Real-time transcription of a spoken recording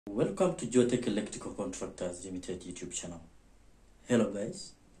Welcome to Johwatech Electrical Contractors Limited YouTube channel. Hello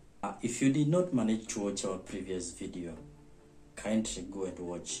guys. If you did not manage to watch our previous video, kindly go and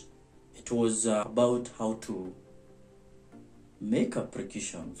watch. It was about how to make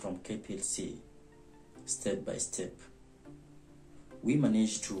application from Kplc step by step. We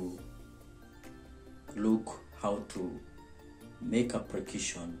managed to look how to make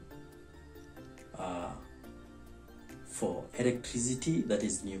application for electricity, that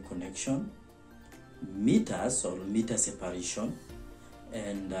is new connection, meters or meter separation,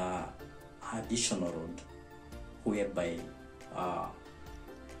 and additional load, whereby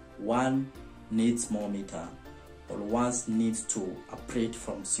one needs more meter or one needs to operate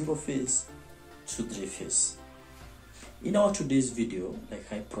from single phase to three phase. In our today's video,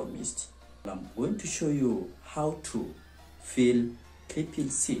 like I promised, I'm going to show you how to fill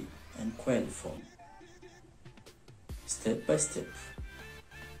Kplc enquiry form step by step.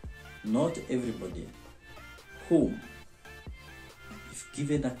 Not everybody whom, if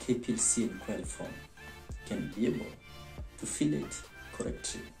given a Kplc enquiry form, can be able to fill it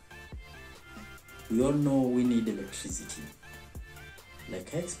correctly. We all know we need electricity,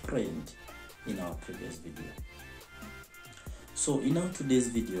 like I explained in our previous video. So in our today's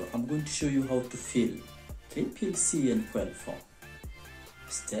video, I'm going to show you how to fill Kplc enquiry form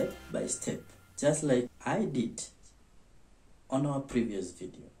step by step, just like I did on our previous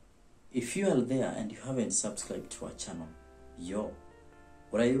video. If you are there and you haven't subscribed to our channel,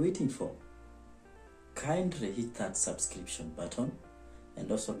 what are you waiting for? Kindly hit that subscription button, and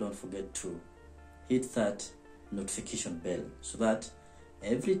also don't forget to hit that notification bell so that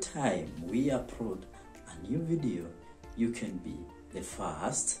every time we upload a new video, you can be the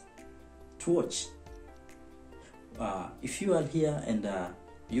first to watch. If you are here and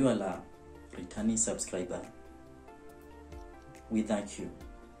you are a returning subscriber, we thank you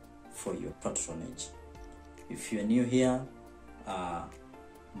for your patronage. If you are new here,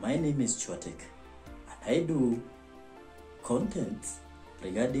 my name is Johwatech, and I do content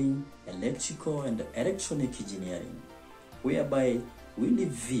regarding electrical and electronic engineering, whereby we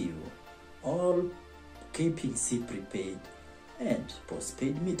review all Kplc prepaid and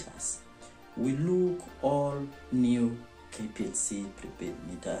postpaid meters. We look all new Kplc prepaid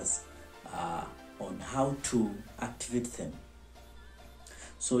meters on how to activate them.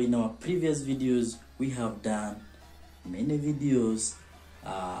 So in our previous videos, we have done many videos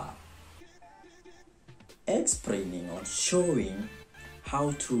explaining or showing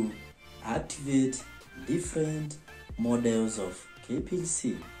how to activate different models of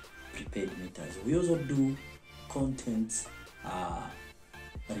Kplc prepaid meters. We also do content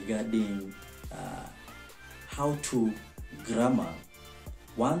regarding how to grammar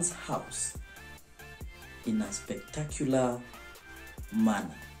one's house in a spectacular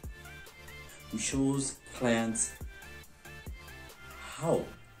manner. We shows clients how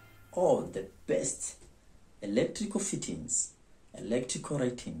all the best electrical fittings, electrical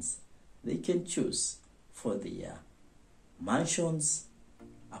ratings they can choose for their mansions,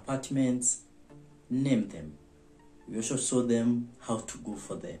 apartments, name them. We also show them how to go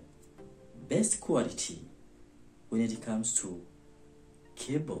for the best quality when it comes to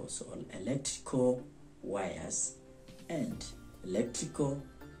cables or electrical wires and electrical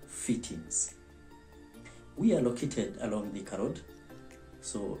fittings. We are located along the road,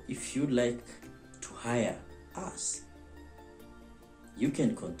 so if you like to hire us, you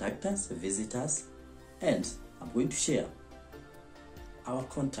can contact us, visit us, and I'm going to share our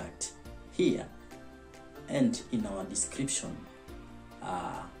contact here and in our description,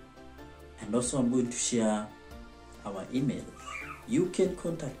 and also I'm going to share our email. You can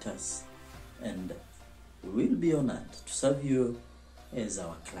contact us, and we will be honored to serve you as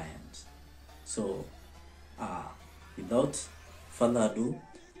our client. So without further ado,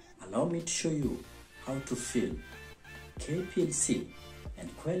 allow me to show you how to fill Kplc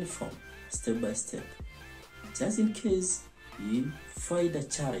enquiry form step by step. Just in case you find a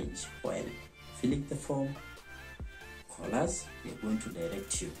challenge while filling the form, call us, we are going to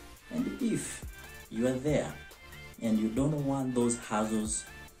direct you. And if you are there and you don't want those hassles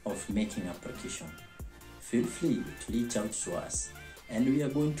of making application, feel free to reach out to us, and we are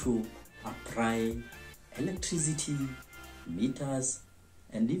going to apply electricity, meters,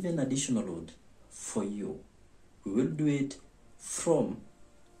 and even additional load for you. We will do it from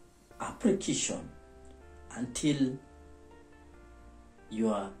application until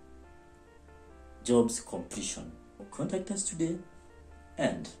your job's completion. Contact us today,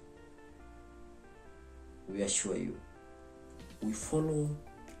 and we assure you we follow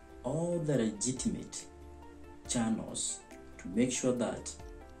all the legitimate channels to make sure that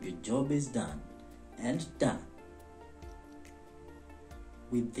your job is done, and done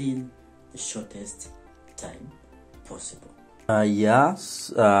within the shortest time possible.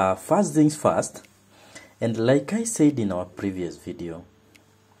 First things first, and like I said in our previous video,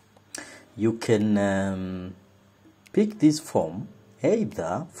 you can pick this form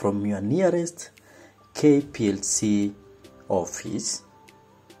either from your nearest Kplc office,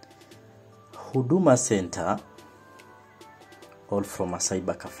 Huduma Center, or from a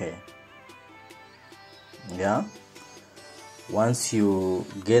cyber cafe. Yeah, once you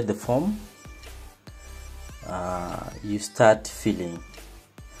get the form, you start filling.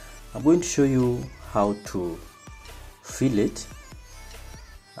 I'm going to show you how to fill it,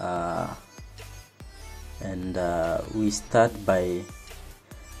 and we start by,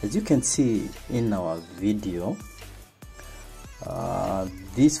 as you can see in our video,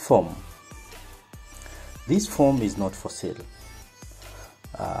 this form is not for sale.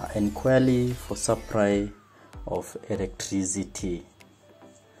 Inquiry for supply of electricity,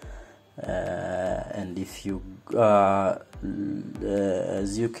 and if you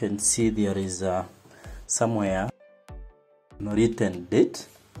as you can see, there is somewhere written date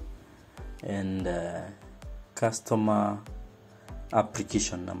and customer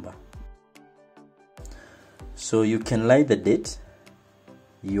application number. So you can write the date,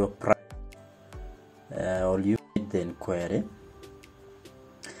 your price, or you need the inquiry.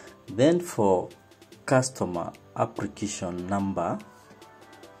 Then for customer application number,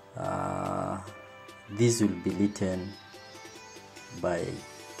 this will be written by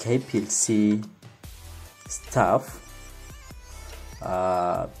Kplc staff.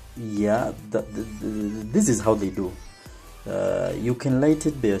 This is how they do. You can write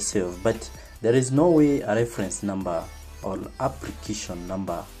it by yourself, but there is no way a reference number or application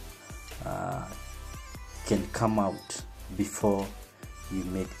number can come out before you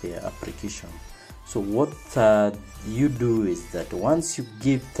make the application. So what you do is that once you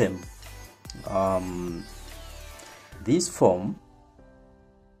give them this form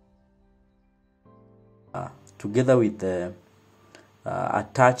together with the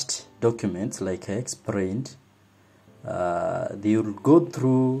attached documents like I explained, they will go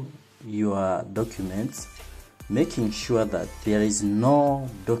through your documents, making sure that there is no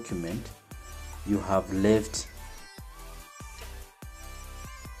document you have left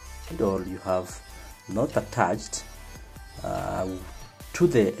or you have not attached to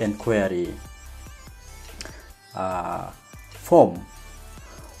the inquiry form.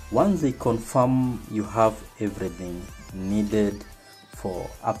 Once they confirm you have everything needed for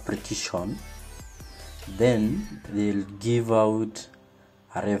application, then they'll give out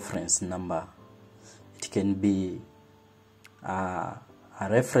a reference number. It can be a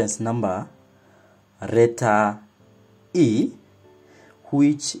reference number letter E,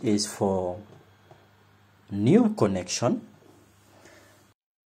 which is for new connection.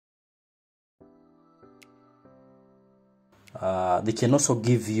 They can also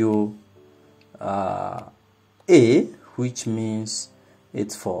give you A, which means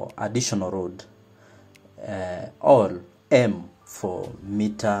it's for additional road, or M for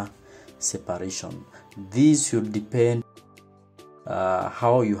meter separation. This will depend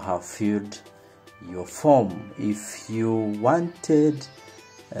how you have filled your form. If you wanted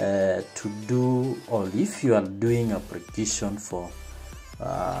to do, or if you are doing application for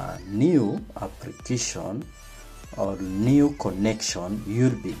new application or new connection,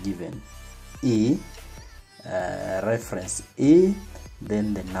 you'll be given E, reference E,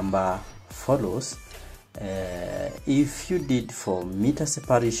 then the number follows. If you did for meter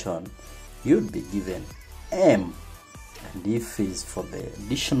separation, you'll be given M, and if it's for the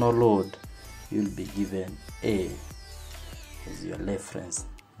additional load, you'll be given A as your reference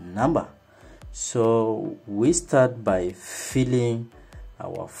number. So we start by filling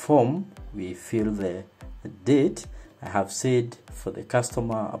our form. We fill the date. I have said for the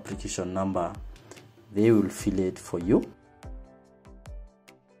customer application number, they will fill it for you.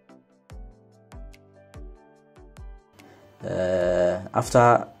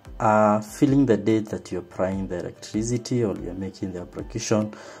 After filling the date that you're applying the electricity or you're making the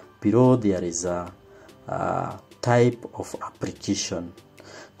application, below there is a type of application.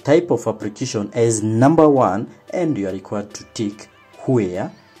 Type of application is number 1, and you are required to tick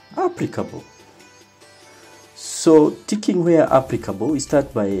where applicable. So ticking where applicable, we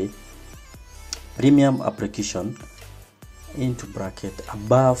start by premium application into bracket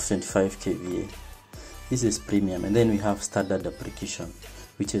above 25 kVA. This is premium, and then we have standard application,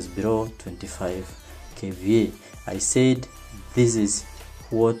 which is below 25 kVA. I said this is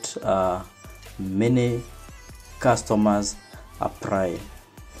what many customers apply.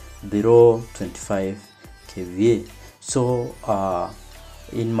 below 25 kVA. So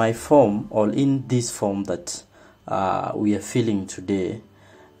in my form, or in this form that we are filling today,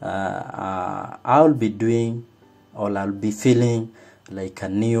 I'll be doing, or I'll be filling like a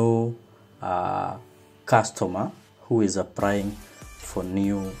new customer who is applying for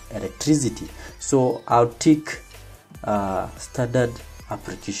new electricity. So I'll tick standard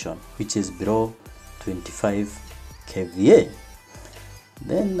application, which is below 25 kVA.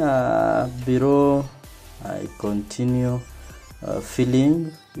 Then below, I continue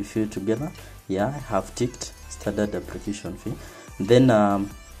filling. We fill together. Yeah, I have ticked standard application fee. Then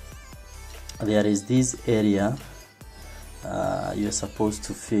there is this area you're supposed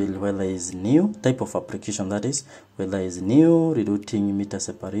to fill whether is new type of application, that is whether is new, rerouting, meter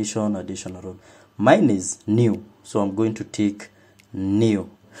separation, additional rule. Mine is new, so I'm going to tick new.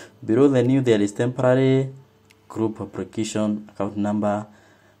 Below the new, there is temporary, group application, account number.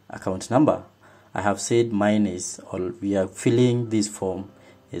 I have said mine is, or we are filling this form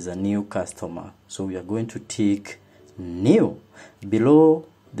as a new customer, so we are going to tick new. Below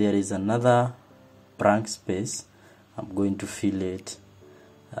there is another blank space. I'm going to fill it.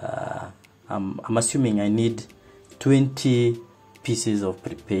 I'm assuming I need 20 pieces of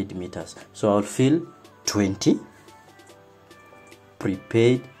prepaid meters, so I'll fill 20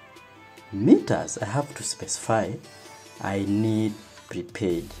 prepaid meters. I have to specify I need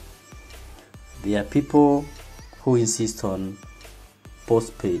prepaid. There are people who insist on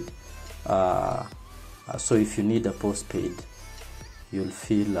postpaid, so if you need a postpaid, you'll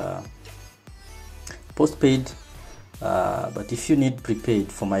fill postpaid, but if you need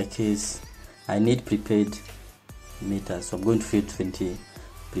prepaid, for my case I need prepaid meters, so I'm going to fill 20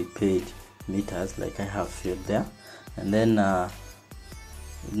 prepaid meters like I have filled there. And then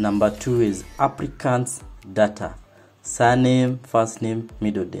number 2 is applicant's data, surname, first name,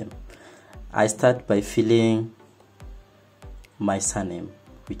 middle name. I start by filling my surname,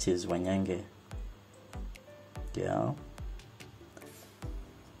 which is Wanyange. Yeah.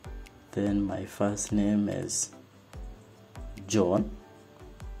 Then my first name is John.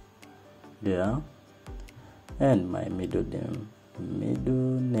 Yeah. And my middle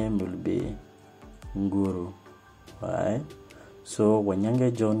name will be Nguru. Right? So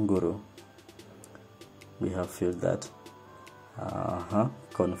Wanyange John Nguru. We have filled that.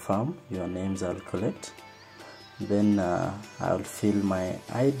 Confirm your names. I'll collect. Then I'll fill my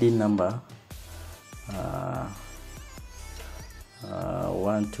ID number.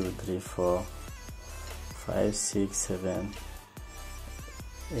 1 2 3 4 5 6 7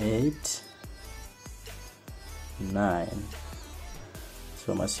 8 9.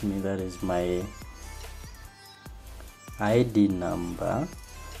 So I'm assuming that is my ID number.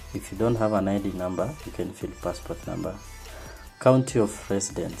 If you don't have an ID number, you can fill passport number. County of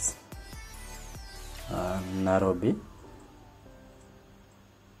residence, Nairobi.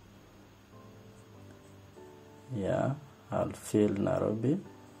 Yeah, I'll fill Nairobi.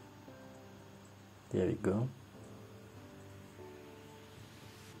 There we go.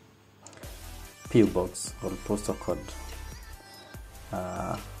 PO box or postal code,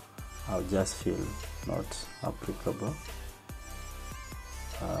 I'll just fill not applicable.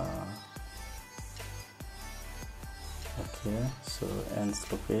 Okay, so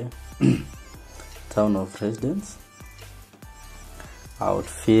okay. Town of residence, I would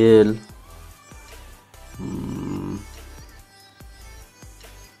fill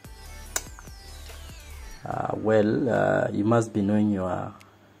you must be knowing your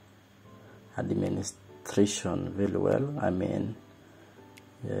administration very well. I mean,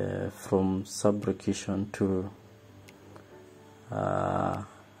 from sub-location to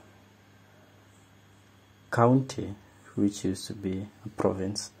county, which used to be a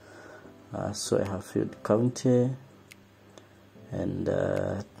province. So I have filled county and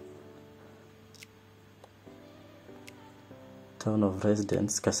town of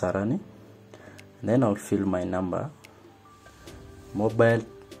residence Kasarani. And then I'll fill my number, mobile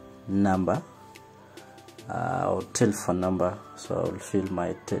number, or telephone number. So I'll fill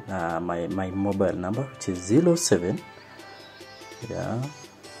my my mobile number, which is 07. Yeah,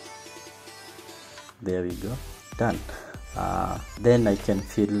 there we go, done. Then I can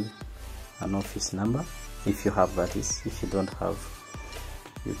fill an office number if you have, that is. If you don't have,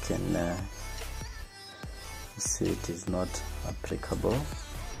 you can see it is not applicable.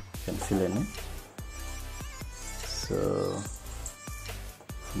 You can fill any. So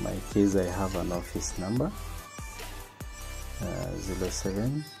in my case, I have an office number,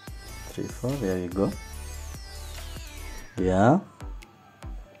 0734. There you go. Yeah.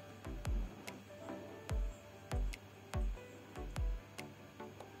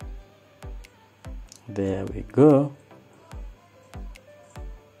 There we go.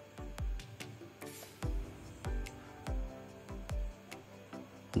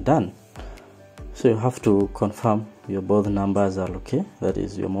 Done. So you have to confirm your both numbers are okay. That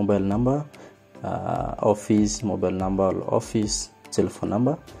is your mobile number, office mobile number, or office telephone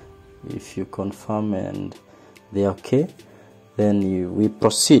number. If you confirm and they're okay, then we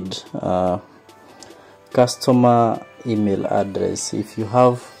proceed. Customer email address, if you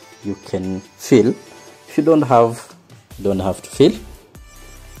have, you can fill. If you don't have, you don't have to fill.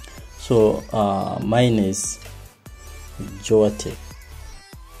 So mine is Nguru-Johwatech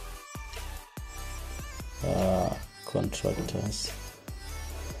contractors.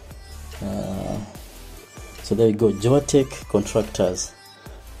 So there we go, Nguru-Johwatech contractors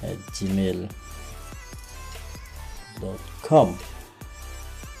at gmail.com.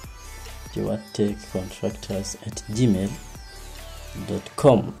 Nguru-Johwatech contractors at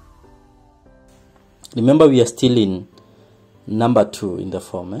gmail.com. Remember, we are still in number 2 in the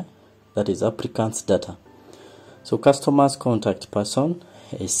form, that is applicant's data. So customer's contact person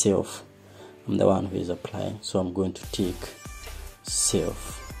is self. I'm the one who is applying, so I'm going to tick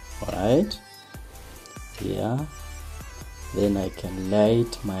self. Alright, yeah. Then I can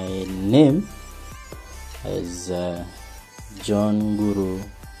write my name as John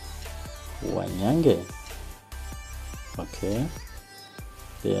Nguru-Wanyange. Okay,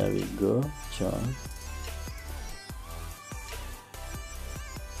 there we go, John.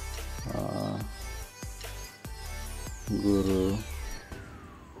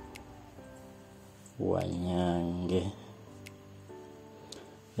 Nguru-Wanyange.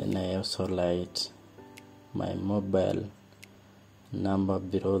 Then I also write my mobile number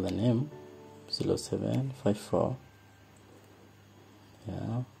below the name, 0754.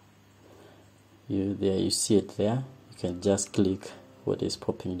 Yeah, you see it there. You can just click what is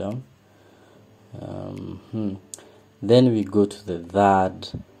popping down. Then we go to the third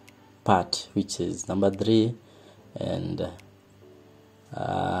part, which is number 3, and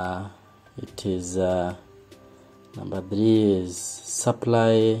it is number 3 is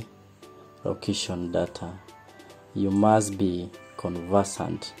supply location data. You must be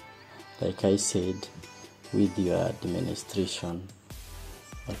conversant, like I said, with your administration.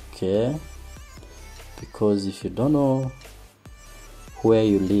 Okay, because if you don't know where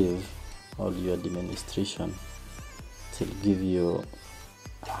you live or your administration, it will give you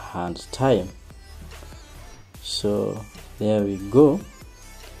a hard time. So there we go.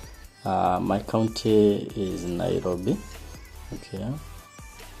 My county is Nairobi. Okay,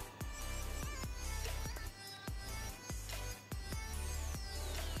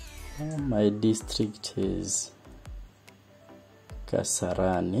 my district is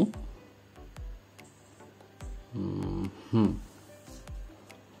Kasarani.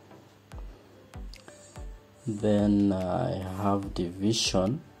 Then I have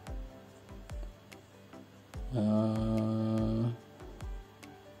division.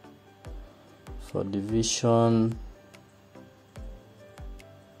 For division,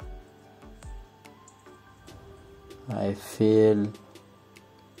 I'll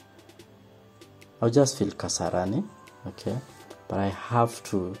just feel Kasarani. Okay, but I have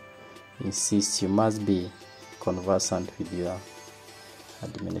to insist you must be conversant with your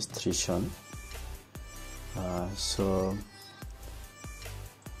administration. So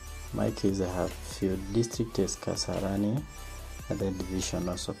my case, I have few district is Kasarani, and then division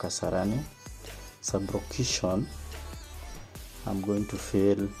also Kasarani. Sub-location, I'm going to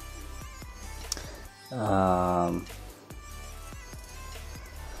fill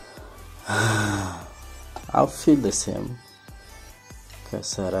I'll fill the same,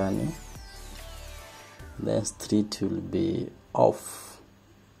 Kasarani. Then street will be off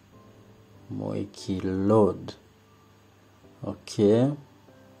Moiki Road. Okay,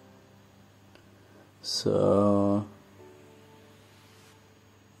 so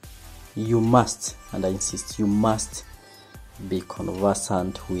you must, and I insist, you must be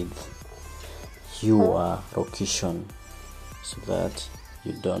conversant with your location so that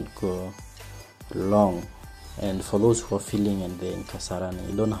you don't go long. And for those who are filling and they're in Kasarani,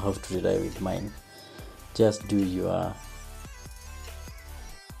 you don't have to rely with mine. Just do your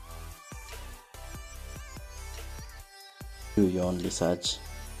own research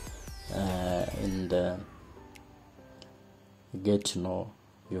and get to know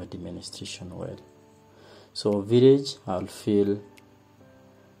your administration well. So village, I'll fill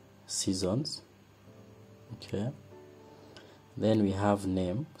seasons. Okay, then we have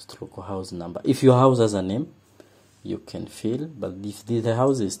name stroke house number. If your house has a name, you can fill, but if the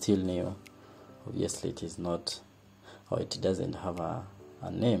house is still new, obviously it is not, or it doesn't have a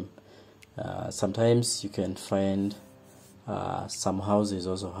name, Sometimes you can find some houses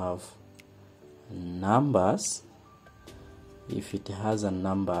also have numbers. If it has a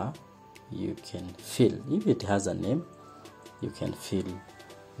number, you can fill. If it has a name, you can fill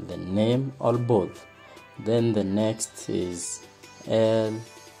the name or both. Then the next is L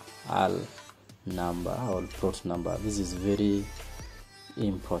number or plot number. This is very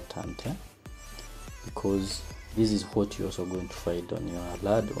important because this is what you're also going to find on your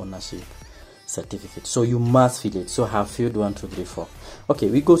land ownership certificate. So you must fill it. So I have filled 1, 2, 3, 4. Okay,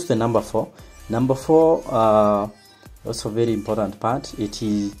 we go to the number 4. Number 4, also very important part. It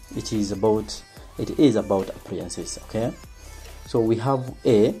is about appliances. Okay, so we have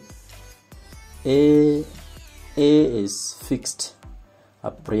A is fixed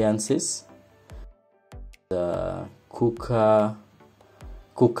appliances, the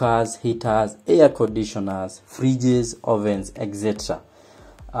cookers, heaters, air conditioners, fridges, ovens, etc.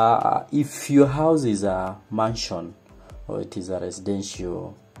 If your house is a mansion or it is a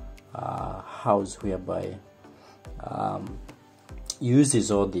residential house whereby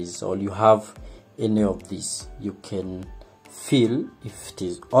uses all these, or you have any of these, you can fill if it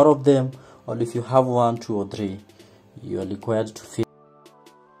is all of them, or if you have 1, 2, or 3, you are required to fill.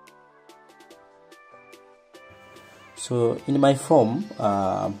 So in my form,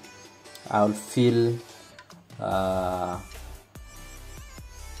 I'll fill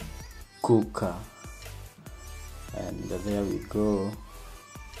cooker, and there we go.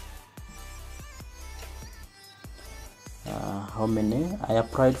 How many? I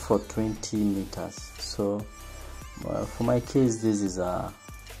applied for 20 meters. So for my case, this is a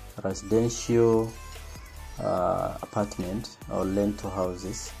residential apartment or rental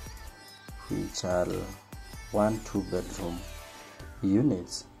houses, which are 1, 2 bedroom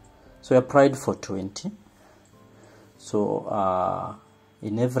units. So I applied for 20. So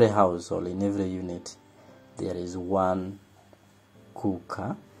in every house or in every unit, there is 1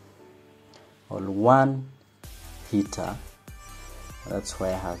 cooker or 1 heater. That's why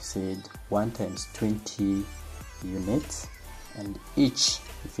I have said 1 times 20 units, and each,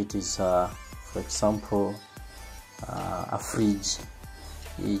 if it is for example a fridge,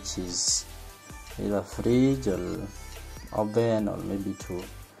 each is either fridge or oven or maybe 2.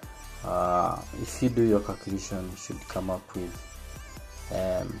 If you do your calculation, you should come up with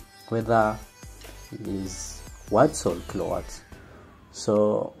whether it is watts or kilowatts.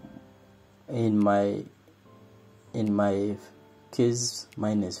 So in my case,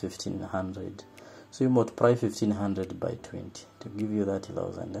 mine is 1500. So you multiply 1500 by 20 to give you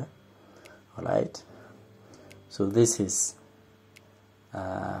 30,000. All right. So this is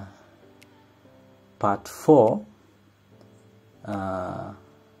part 4, A.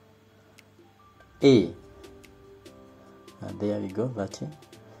 There we go, 30.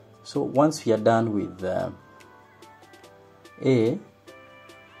 So once we are done with A,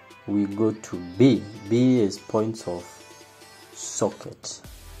 we go to B. B is points of socket.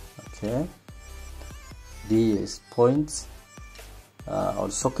 Okay, B is points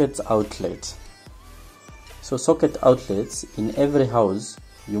or socket outlet. So socket outlets in every house,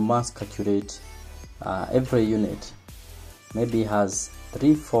 you must calculate every unit maybe has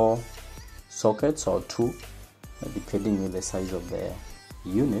 3, 4 sockets or 2, depending on the size of the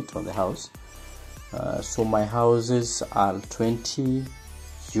unit or the house. So my houses are 20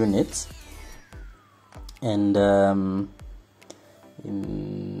 units, and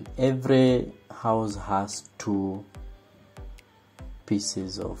in every house has 2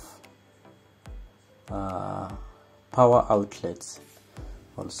 pieces of power outlets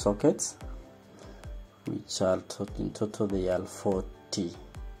or sockets, which are in total they are 40.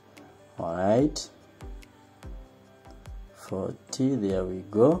 All right, 40. There we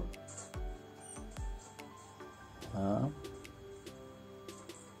go.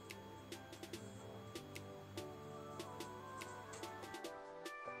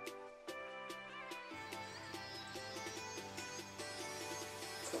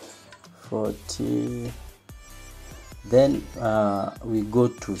 40. Then we go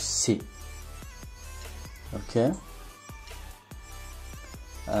to C. Okay,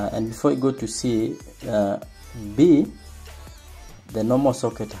 and before we go to C, B, the normal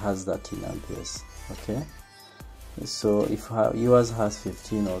socket has 13 amperes. Okay, so if yours has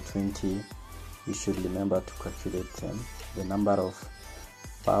 15 or 20, you should remember to calculate the number of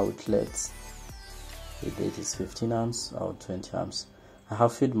power outlets, whether it is 15 amps or 20 amps. I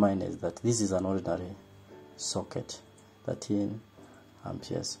have filled mine as that this is an ordinary socket, 13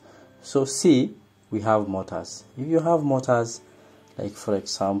 amperes. So C, we have motors. If you have motors, like for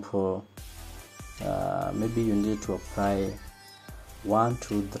example, maybe you need to apply 1,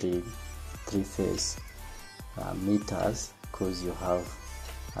 2, 3 3-phase meters, because you have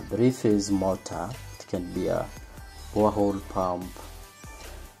a 3-phase motor. It can be a borehole pump,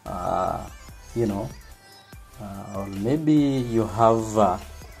 or maybe you have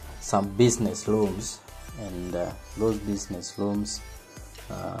some business loans, and those business loans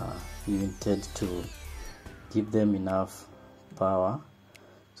you intend to give them enough power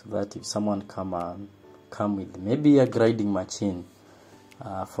so that if someone come with maybe a grinding machine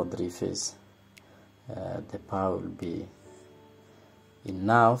for 3-phase, the power will be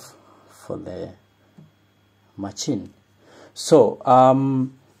enough for the machine. So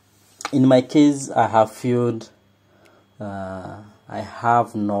in my case, I have filled, I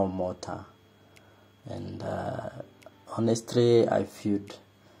have no motor, and honestly I filled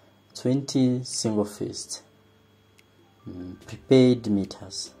 20 single-phase prepaid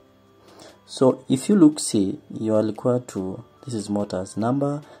meters. So if you look, see, you are required to, this is motors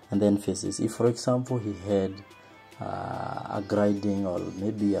number and then phases. If for example he had a grinding or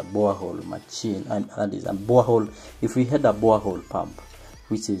maybe a borehole machine, and that is a borehole, if we had a borehole pump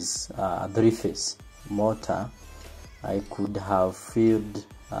which is a 3-phase motor, I could have filled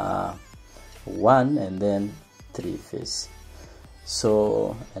 1 and then 3-phase.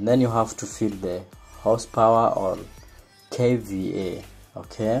 So, and then you have to fill the horsepower or kVA,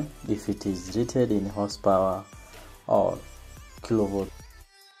 okay, if it is rated in horsepower or kilovolt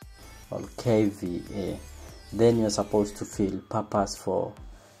or kVA. Then you're supposed to fill purpose for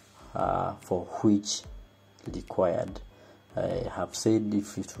which required. I have said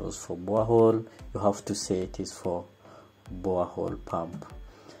if it was for borehole, you have to say it is for borehole pump.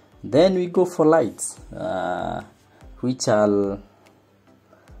 Then we go for lights, which are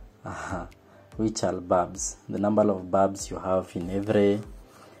bulbs, the number of bulbs you have in every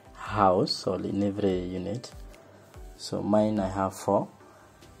house or in every unit. So mine, I have 4,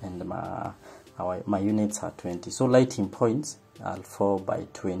 and my units are 20. So lighting points are 4 by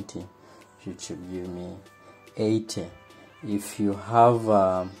 20, which will give me 80. If you have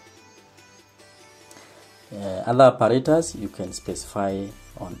other apparatus, you can specify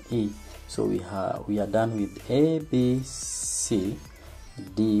on E. So we are done with A, B, C,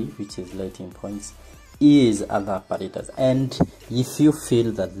 D, which is lighting points. E is other apparatus, and if you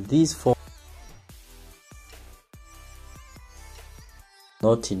feel that these 4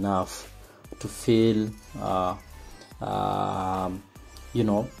 not enough to fill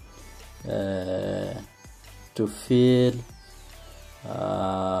to fill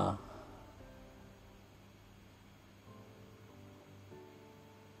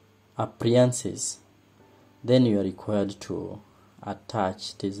appliances, then you are required to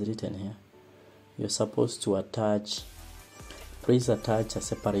attach. It is written here, you're supposed to attach, please attach a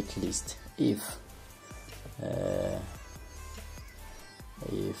separate list if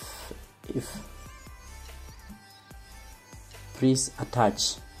please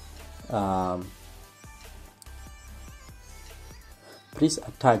attach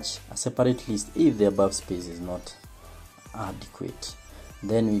a separate list if the above space is not adequate.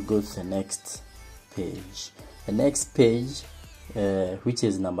 Then we go to the next page. The next page, which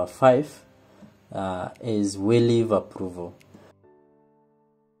is number 5, is well leave approval.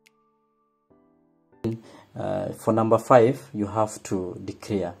 For number 5, you have to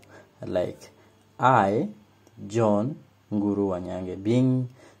declare, like, I, John Nguru-Johwatech, being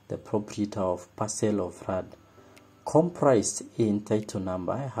the proprietor of parcel of land comprised in title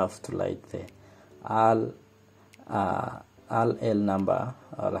number, I have to write the RL number.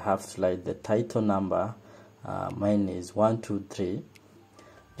 I'll have to write the title number. Mine is 123.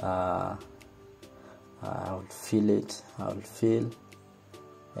 I'll fill it. I'll fill,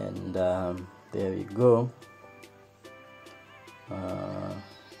 and there we go.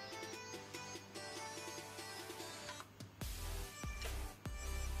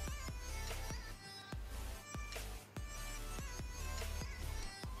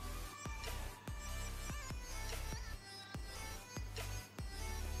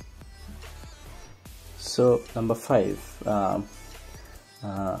 So number 5,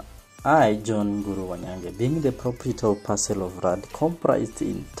 I, John Nguru-Johwatech, being the proprietor of parcel of land comprised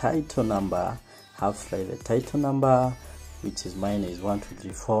in title number, have to write the title number, which is mine is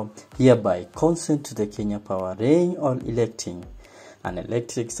 1234, hereby consent to the Kenya Power laying or electing an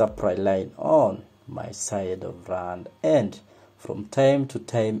electric supply line on my side of land, and from time to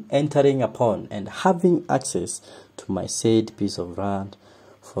time entering upon and having access to my said piece of land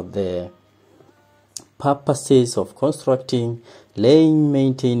for the purposes of constructing, laying,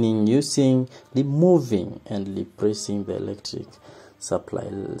 maintaining, using, removing, and replacing the electric supply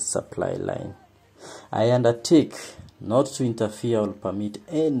line. I undertake not to interfere or permit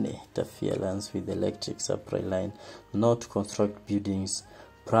any interference with the electric supply line, not to construct buildings,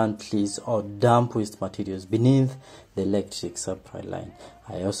 plant trees, or dump waste materials beneath the electric supply line.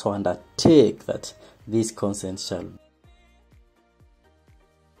 I also undertake that this consent shall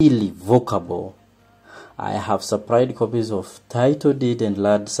be irrevocable. I have supplied copies of title deed and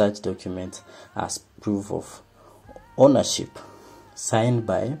land such documents as proof of ownership, signed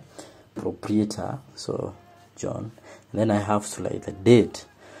by proprietor, so John. And then I have to write the date.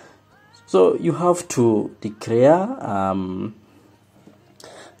 So you have to declare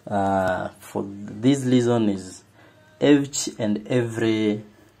for this reason is each and every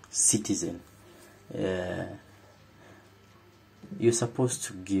citizen you're supposed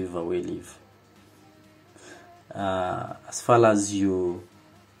to give away leave. As far as you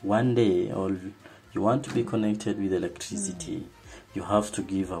one day or you want to be connected with electricity, you have to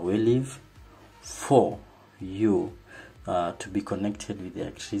give away leave for you to be connected with the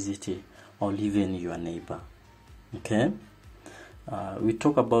electricity, or even your neighbor. Okay, we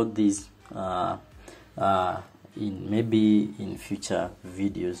talk about this in future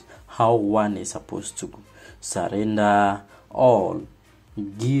videos, how one is supposed to surrender or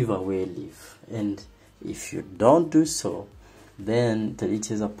give away leave. And if you don't do so, then there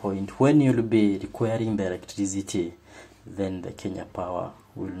is a point when you'll be requiring the electricity, then the Kenya Power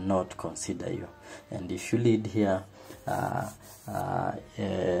will not consider you. And if you lead here, there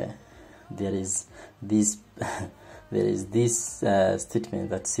is this statement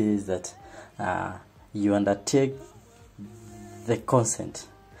that says that you undertake the consent.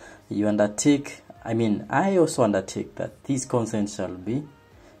 You undertake, I also undertake that this consent shall be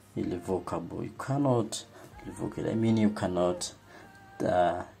irrevocable. You cannot revoke it. You cannot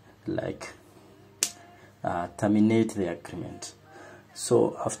terminate the agreement.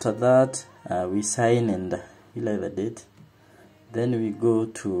 So after that, we sign and we lay the date. Then we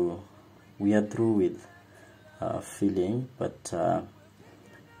are through with filling, but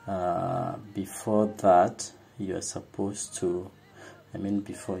before that, you are supposed to,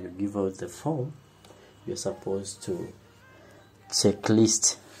 before you give out the form, you're supposed to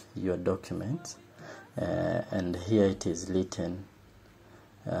checklist your documents, and here it is written.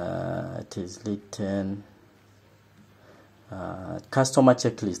 Customer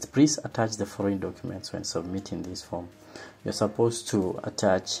checklist. Please attach the following documents when submitting this form. You're supposed to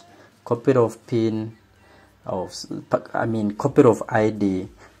attach copy of PIN, copy of ID,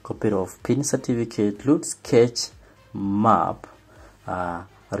 copy of PIN certificate, route sketch, map,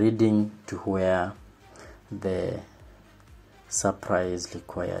 reading to where the supply is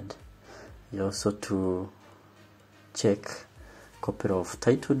required. You also to check copy of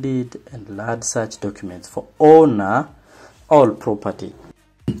title deed and land such documents for owner all property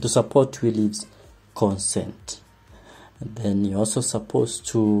to support Willie's consent. And then you're also supposed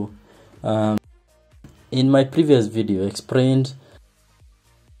to in my previous video explained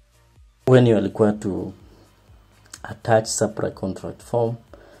when you are required to attach supply contract form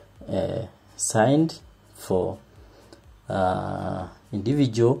signed for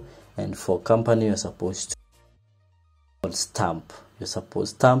individual, and for company you're supposed to stamp.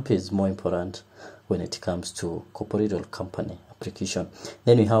 Stamp is more important when it comes to corporate or company application.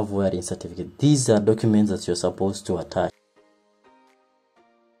 Then we have wearing certificate. These are documents that you're supposed to attach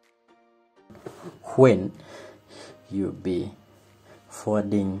when you'll be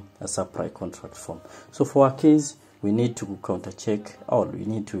forwarding a supply contract form. So for our case, we need to counter check, or we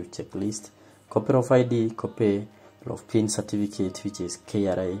need to checklist copy of ID, copy of PIN certificate, which is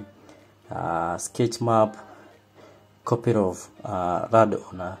KRA, sketch map, copy of RAD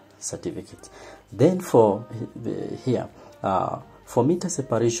owner certificate. Then for for meter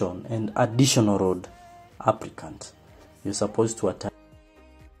separation and additional road applicant, you're supposed to attach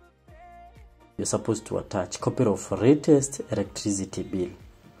copy of latest electricity bill.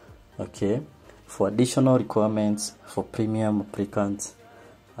 Okay, for additional requirements for premium applicants,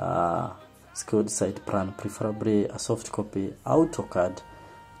 skilled site plan, preferably a soft copy, AutoCAD,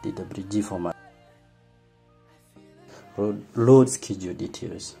 DWG format, load schedule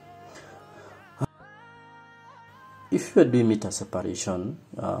details. If you are doing meter separation,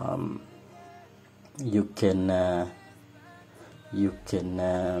 you can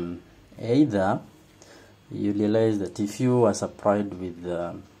either you realize that if you are supplied with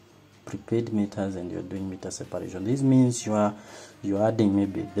prepaid meters and you're doing meter separation, this means you're adding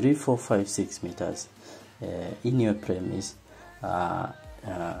maybe 3, 4, 5, 6 meters in your premise.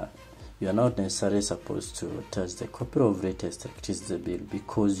 You are not necessarily supposed to attach the copy of latest electricity bill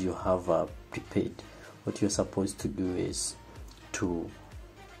because you have a prepaid. What you're supposed to do is to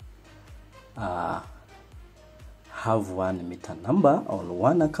have one meter number or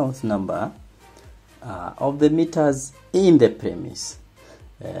one account number of the meters in the premise.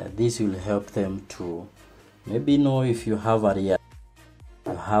 This will help them to maybe know if you have a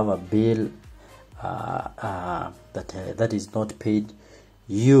bill that is not paid,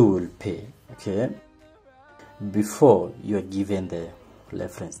 you will pay, okay, before you are given the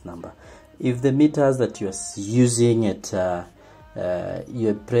reference number. If the meters that you are using at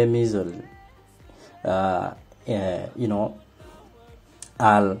your premise or you know,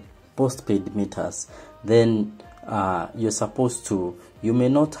 are postpaid meters, then you're supposed to, you may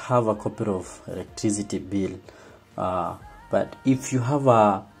not have a copy of electricity bill, but if you have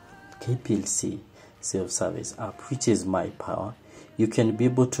a Kplc self-service app, which is My Power, you can be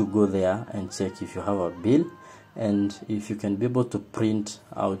able to go there and check if you have a bill, and if you can be able to print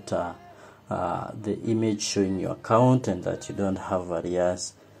out the image showing your account and that you don't have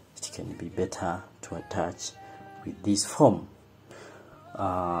arrears, it can be better to attach with this form.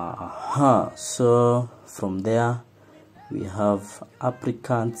 So from there we have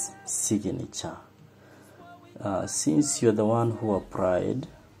applicant's signature. Since you're the one who applied,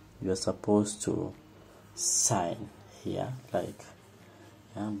 you're supposed to sign here, like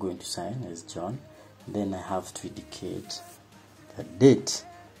I'm going to sign as John, then I have to indicate the date.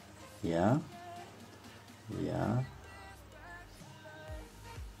 Yeah,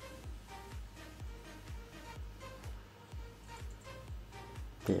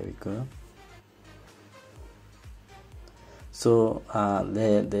 there we go. So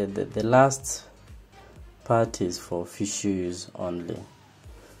the last part is for official use only.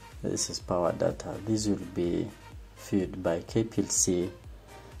 This is power data. This will be filled by Kplc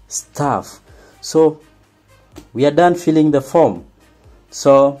staff. So we are done filling the form.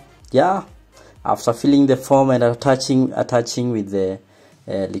 So yeah, after filling the form and attaching with the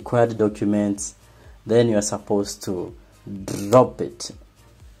required documents, then you are supposed to drop it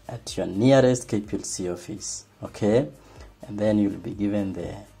at your nearest Kplc office, okay, and then you'll be given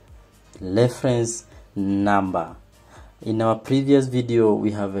the reference number. In our previous video,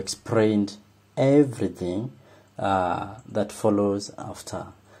 we have explained everything that follows after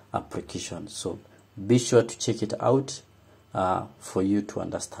application, so be sure to check it out for you to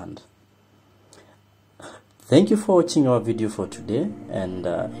understand. Thank you for watching our video for today, and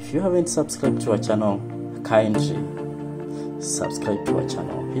if you haven't subscribed to our channel, kindly subscribe to our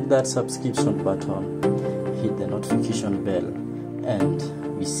channel, hit that subscription button, hit the notification bell, and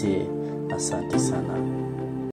we say asante sana.